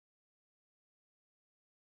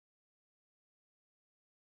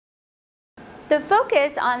The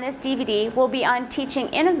focus on this DVD will be on teaching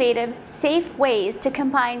innovative, safe ways to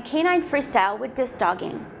combine canine freestyle with disc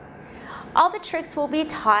dogging. All the tricks will be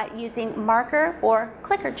taught using marker or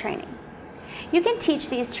clicker training. You can teach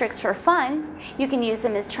these tricks for fun, you can use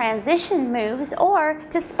them as transition moves, or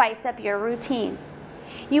to spice up your routine.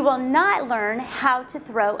 You will not learn how to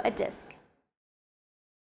throw a disc.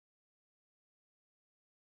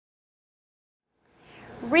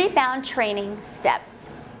 Rebound training steps.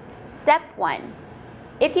 Step 1.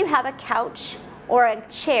 If you have a couch or a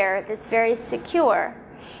chair that's very secure,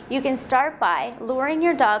 you can start by luring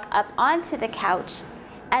your dog up onto the couch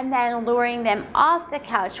and then luring them off the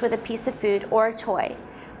couch with a piece of food or a toy.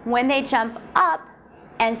 When they jump up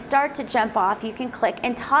and start to jump off, you can click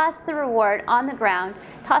and toss the reward on the ground,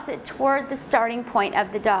 toss it toward the starting point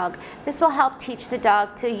of the dog. This will help teach the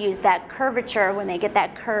dog to use that curvature when they get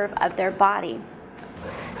that curve of their body.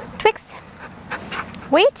 Twix,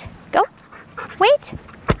 wait, go, wait,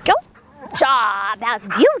 go. Job, that was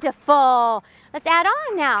beautiful. Let's add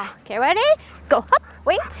on now. Okay, ready? Go up,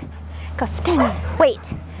 wait, go spin,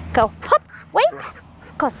 wait, go up, wait,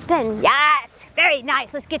 go spin. Yes, very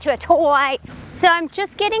nice. Let's get you a toy. So I'm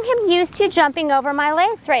just getting him used to jumping over my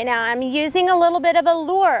legs right now. I'm using a little bit of a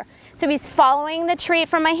lure. So he's following the treat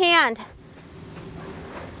from my hand.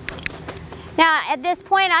 Now at this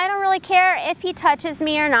point, I don't really care if he touches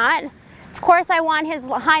me or not. Of course, I want his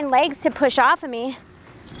hind legs to push off of me.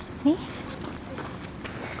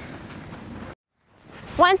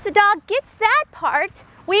 Once the dog gets that part,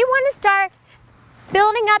 we want to start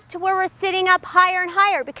building up to where we're sitting up higher and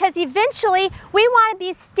higher, because eventually we want to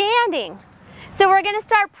be standing. So we're going to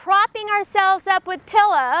start propping ourselves up with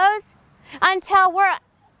pillows until we're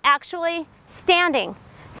actually standing.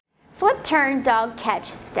 Flip, turn, dog catch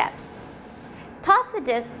steps. Toss the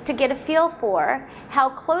disc to get a feel for how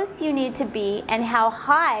close you need to be and how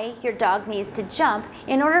high your dog needs to jump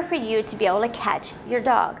in order for you to be able to catch your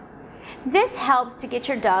dog. This helps to get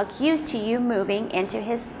your dog used to you moving into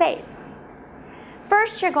his space.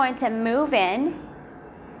 First, you're going to move in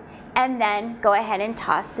and then go ahead and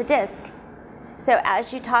toss the disc. So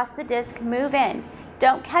as you toss the disc, move in.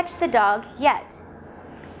 Don't catch the dog yet.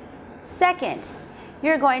 Second,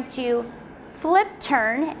 you're going to flip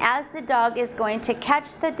turn as the dog is going to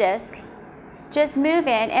catch the disc. Just move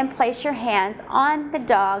in and place your hands on the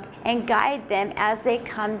dog and guide them as they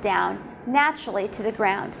come down naturally to the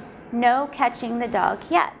ground. No catching the dog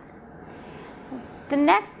yet. The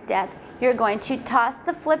next step, you're going to toss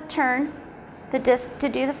the flip turn, the disc to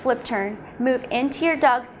do the flip turn, move into your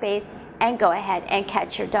dog space, and go ahead and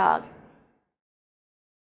catch your dog.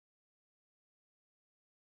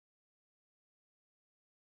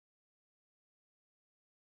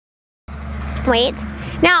 Wait.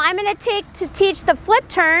 Now I'm going to teach the flip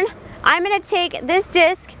turn, I'm going to take this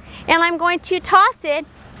disc and I'm going to toss it,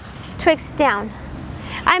 Twix down.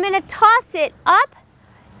 I'm going to toss it up,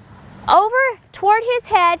 over toward his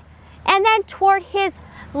head, and then toward his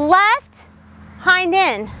left hind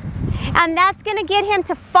end. And that's going to get him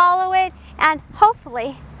to follow it and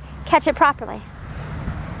hopefully catch it properly.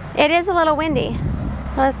 It is a little windy.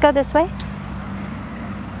 Let's go this way.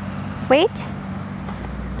 Wait.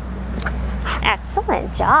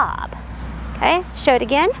 Excellent job. Okay, show it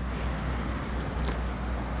again.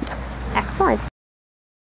 Excellent.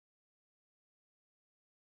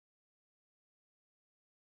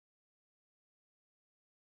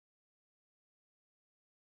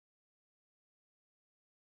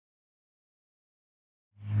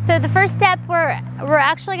 So the first step, we're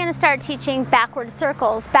actually going to start teaching backward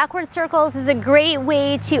circles. Backward circles is a great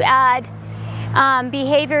way to add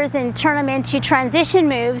behaviors and turn them into transition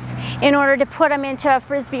moves in order to put them into a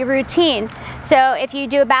Frisbee routine. So if you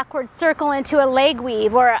do a backward circle into a leg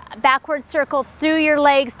weave or a backward circle through your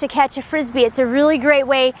legs to catch a Frisbee, it's a really great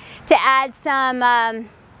way to add some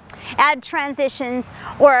add transitions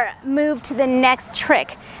or move to the next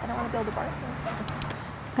trick. I don't want to build a bar.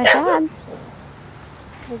 Good job.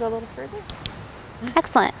 We'll go a little further.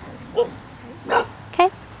 Excellent. Okay.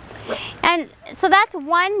 And so that's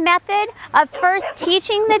one method of first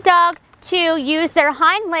teaching the dog to use their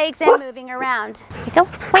hind legs and moving around. Ready, go,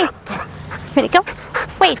 wait. Ready, go,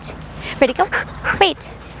 wait. Ready, go, wait.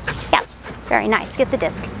 Yes, very nice. Get the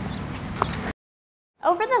disc.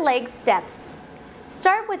 Over the leg steps.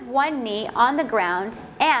 Start with one knee on the ground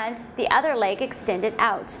and the other leg extended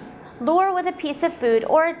out. Lure with a piece of food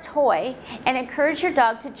or a toy and encourage your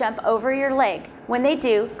dog to jump over your leg. When they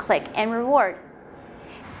do, click and reward.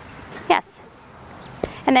 Yes.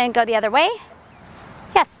 And then go the other way.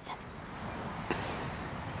 Yes.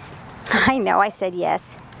 I know I said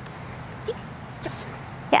yes.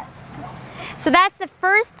 Yes. So that's the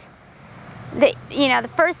first the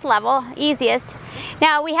first level, easiest.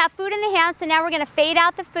 Now we have food in the hand, so now we're going to fade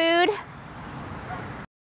out the food.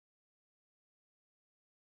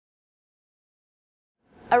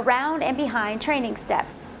 Around and behind training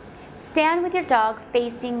steps. Stand with your dog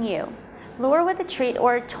facing you. Lure with a treat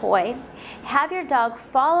or a toy. Have your dog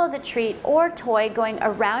follow the treat or toy going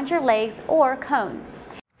around your legs or cones.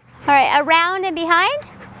 All right, around and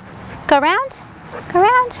behind. Go around, go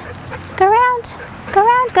around, go around, go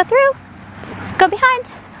around, go through. Go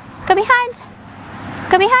behind, go behind,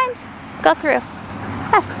 go behind, go through.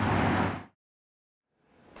 Yes.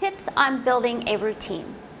 Tips on building a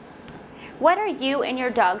routine. What are you and your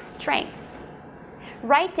dog's strengths?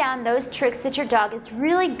 Write down those tricks that your dog is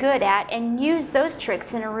really good at and use those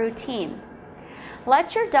tricks in a routine.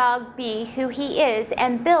 Let your dog be who he is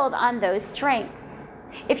and build on those strengths.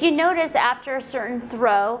 If you notice after a certain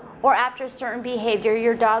throw or after a certain behavior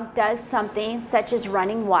your dog does something such as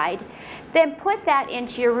running wide, then put that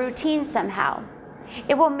into your routine somehow.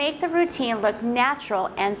 It will make the routine look natural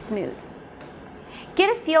and smooth.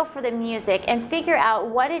 Get a feel for the music and figure out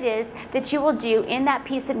what it is that you will do in that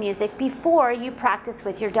piece of music before you practice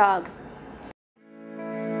with your dog.